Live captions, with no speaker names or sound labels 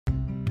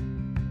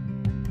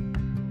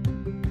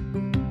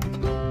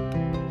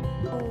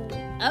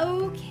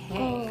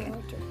Okay.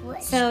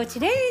 So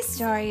today's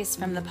story is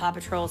from the Paw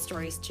Patrol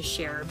Stories to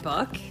Share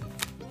book.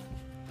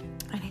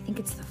 And I think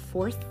it's the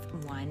fourth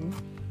one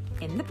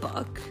in the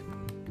book.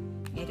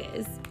 It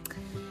is.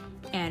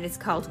 And it's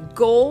called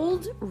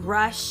Gold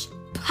Rush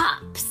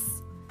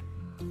Pups.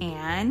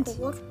 And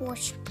Gold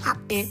Rush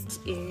Pups. It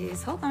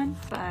is,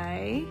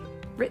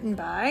 written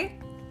by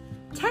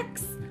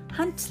Tex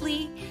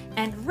Huntley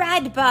and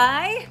read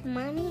by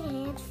Mommy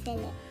and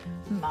Philip.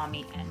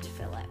 Mommy and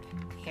Philip.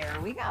 Here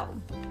we go.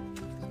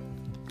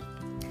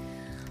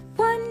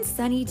 One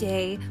sunny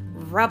day,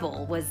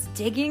 Rubble was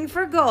digging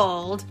for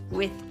gold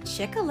with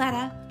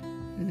Chickaletta,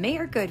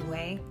 Mayor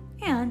Goodway,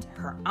 and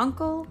her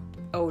Uncle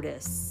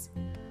Otis.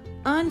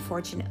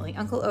 Unfortunately,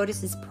 Uncle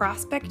Otis's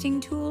prospecting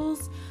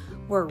tools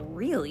were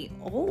really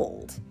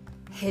old.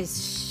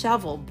 His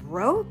shovel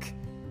broke,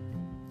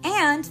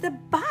 and the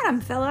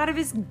bottom fell out of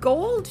his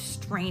gold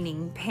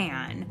straining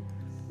pan.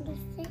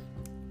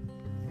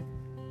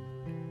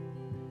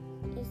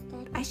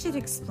 I should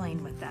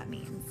explain what that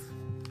means.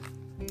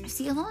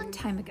 See, a long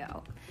time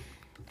ago,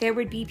 there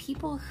would be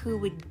people who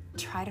would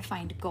try to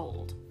find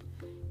gold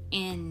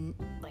in,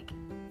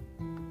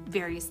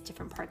 various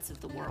different parts of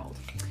the world.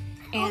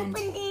 And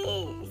open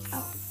this.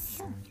 Oh,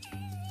 sure.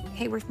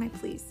 Hey, where's my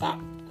please?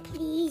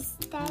 Please,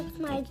 that's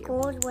my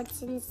gold.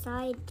 What's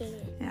inside there?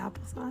 The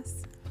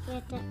applesauce? Yeah,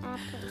 the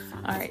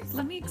applesauce. All right,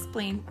 let me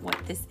explain what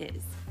this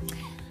is.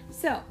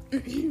 So,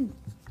 you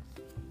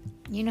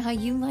know how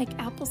you like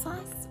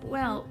applesauce?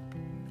 Well,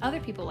 other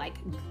people like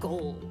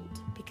gold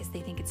because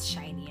they think it's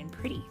shiny and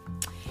pretty.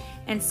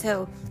 And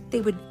so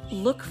they would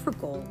look for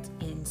gold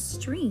in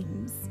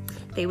streams.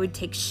 They would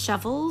take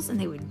shovels and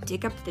they would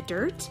dig up the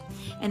dirt,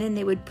 and then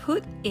they would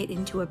put it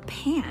into a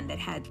pan that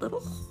had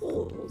little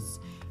holes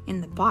in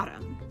the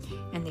bottom.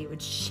 And they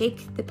would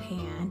shake the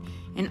pan,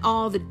 and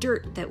all the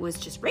dirt that was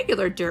just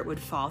regular dirt would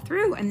fall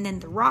through, and then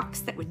the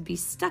rocks that would be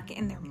stuck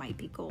in there might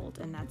be gold,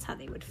 and that's how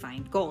they would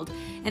find gold.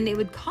 And they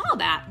would call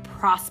that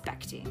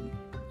prospecting.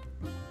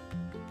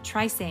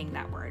 Try saying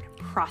that word,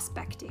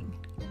 prospecting.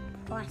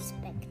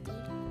 Prospecting.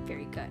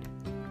 Very good.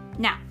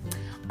 Now,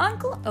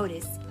 Uncle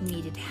Otis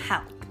needed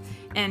help,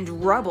 and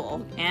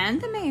Rubble and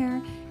the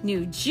mayor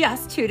knew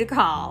just who to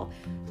call.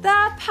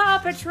 The Paw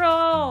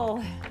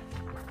Patrol!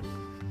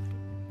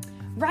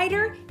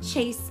 Ryder,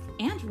 Chase,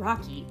 and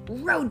Rocky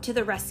rode to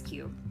the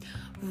rescue.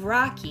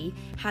 Rocky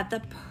had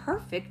the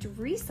perfect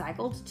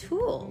recycled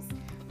tools: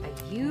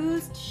 a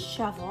used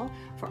shovel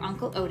for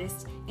Uncle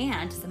Otis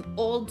and some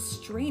old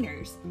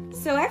strainers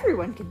so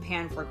everyone could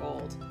pan for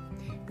gold.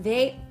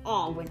 They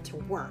all went to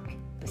work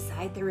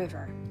beside the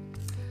river.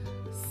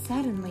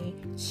 Suddenly,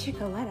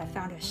 Chickaletta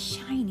found a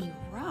shiny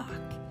rock.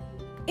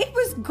 It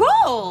was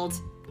gold!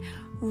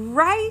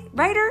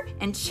 Ryder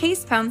and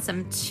Chase found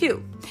some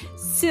too.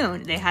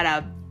 Soon they had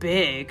a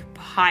big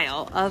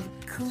pile of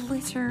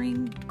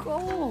glittering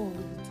gold.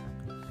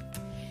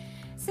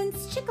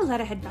 Since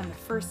Chickaletta had found the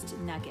first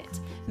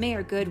nugget,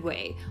 Mayor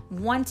Goodway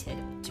wanted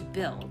to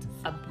build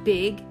a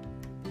big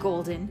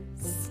golden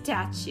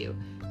statue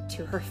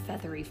to her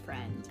feathery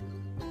friend.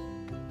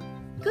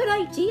 Good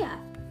idea,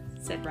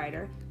 said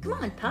Ryder. Come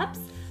on, pups.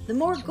 The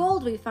more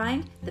gold we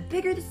find, the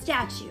bigger the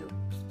statue.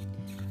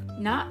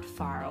 Not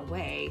far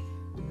away,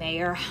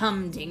 Mayor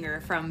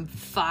Humdinger from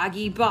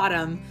Foggy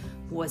Bottom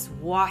was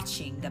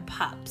watching the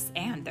pups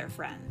and their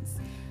friends.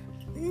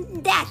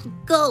 That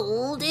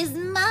gold is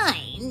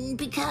mine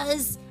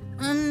because,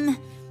 I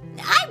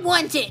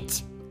want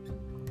it.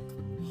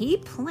 He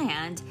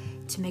planned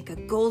to make a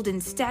golden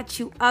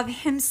statue of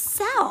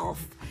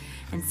himself,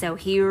 and so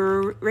he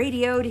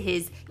radioed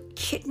his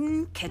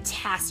Kitten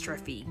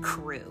Catastrophe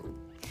crew.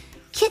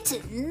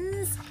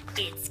 Kittens,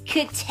 it's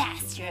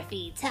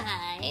catastrophe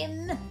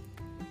time.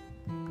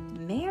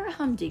 Mayor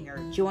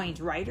Humdinger joined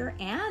Ryder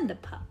and the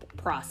pup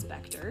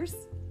prospectors.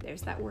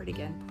 There's that word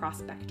again,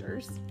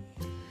 prospectors.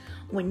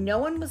 When no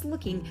one was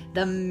looking,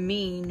 the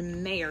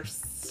mean mayor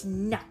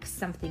snuck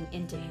something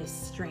into his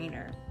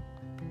strainer.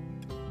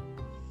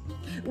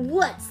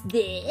 What's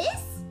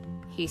this?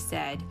 He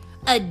said.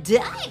 A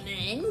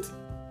diamond?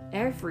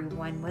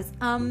 Everyone was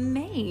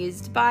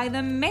amazed by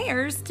the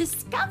mayor's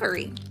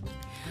discovery.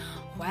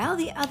 While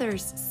the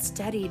others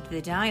studied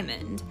the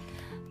diamond,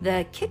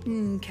 the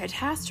Kitten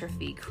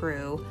Catastrophe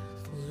crew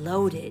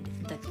loaded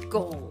the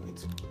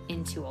gold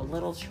into a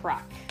little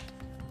truck.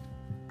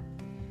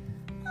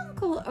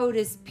 Uncle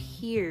Otis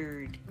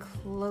peered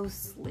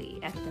closely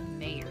at the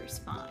mayor's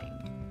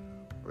find.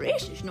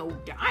 This is no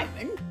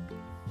diamond,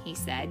 he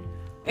said.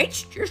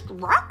 It's just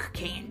rock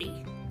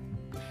candy.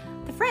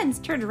 The friends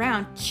turned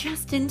around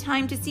just in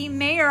time to see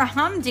Mayor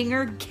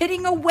Humdinger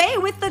getting away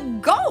with the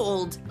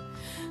gold.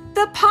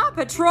 The Paw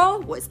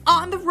Patrol was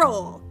on the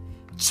roll.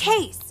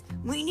 Chase,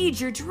 we need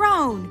your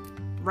drone,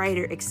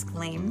 Ryder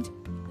exclaimed.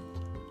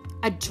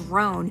 A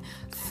drone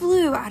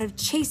flew out of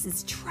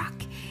Chase's truck.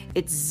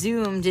 It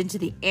zoomed into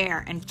the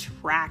air and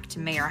tracked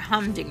Mayor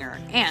Humdinger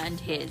and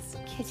his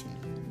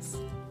kittens.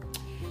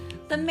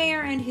 The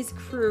mayor and his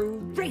crew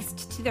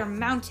raced to their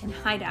mountain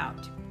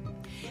hideout.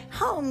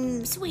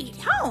 Home, sweet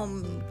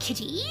home,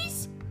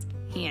 kitties,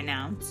 he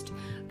announced.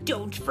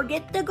 Don't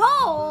forget the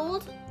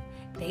gold.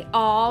 They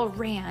all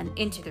ran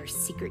into their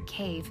secret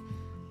cave,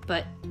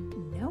 but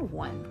no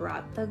one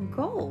brought the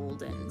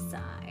gold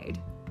inside.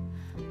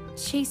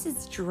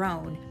 Chase's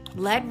drone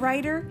led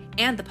Ryder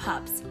and the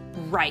pups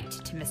right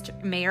to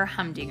Mr. Mayor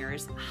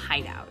Humdinger's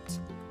hideout.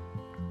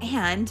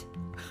 And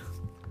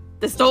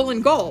the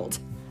stolen gold.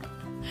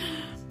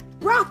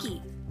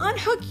 Rocky,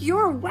 unhook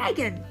your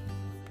wagon,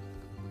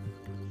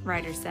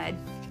 Ryder said.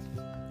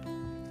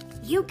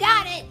 You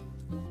got it.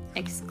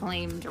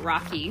 Exclaimed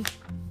Rocky.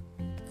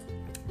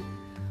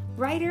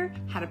 Ryder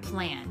had a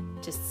plan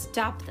to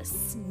stop the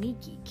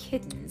sneaky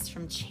kittens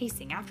from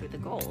chasing after the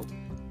gold.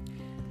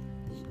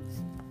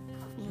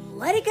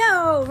 Let it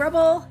go,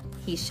 Rubble,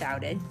 he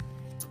shouted.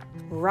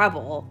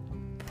 Rubble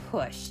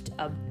pushed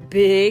a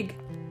big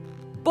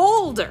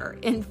boulder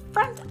in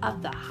front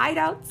of the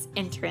hideout's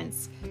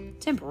entrance,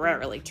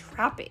 temporarily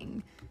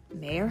trapping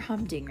Mayor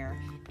Humdinger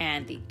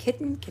and the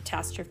Kitten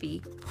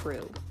Catastrophe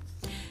crew.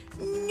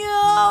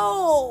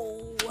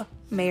 No!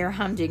 Mayor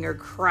Humdinger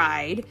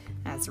cried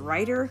as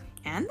Ryder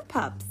and the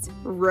pups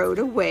rode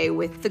away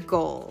with the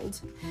gold.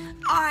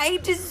 I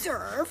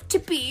deserve to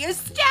be a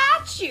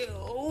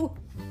statue.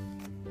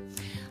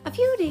 A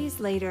few days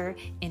later,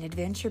 in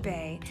Adventure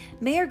Bay,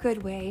 Mayor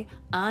Goodway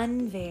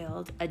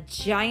unveiled a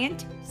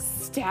giant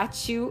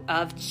statue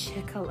of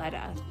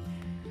Chickaletta.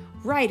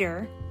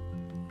 Ryder,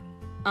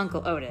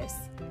 Uncle Otis,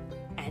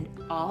 and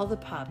all the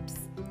pups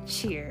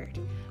cheered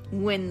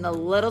when the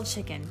little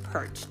chicken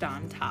perched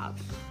on top.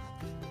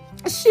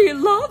 She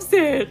loves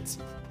it,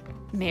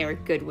 Mayor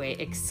Goodway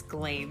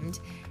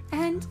exclaimed,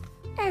 and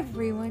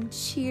everyone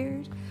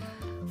cheered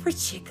for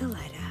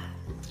Chickaletta.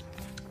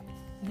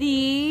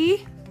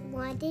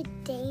 Why did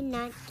they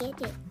not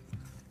get it?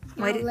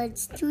 Why Now did-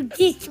 let's do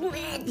this one.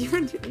 You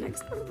want to do the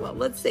next one? Well,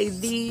 let's say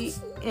the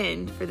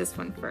end for this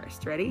one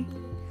first. Ready?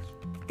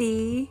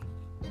 The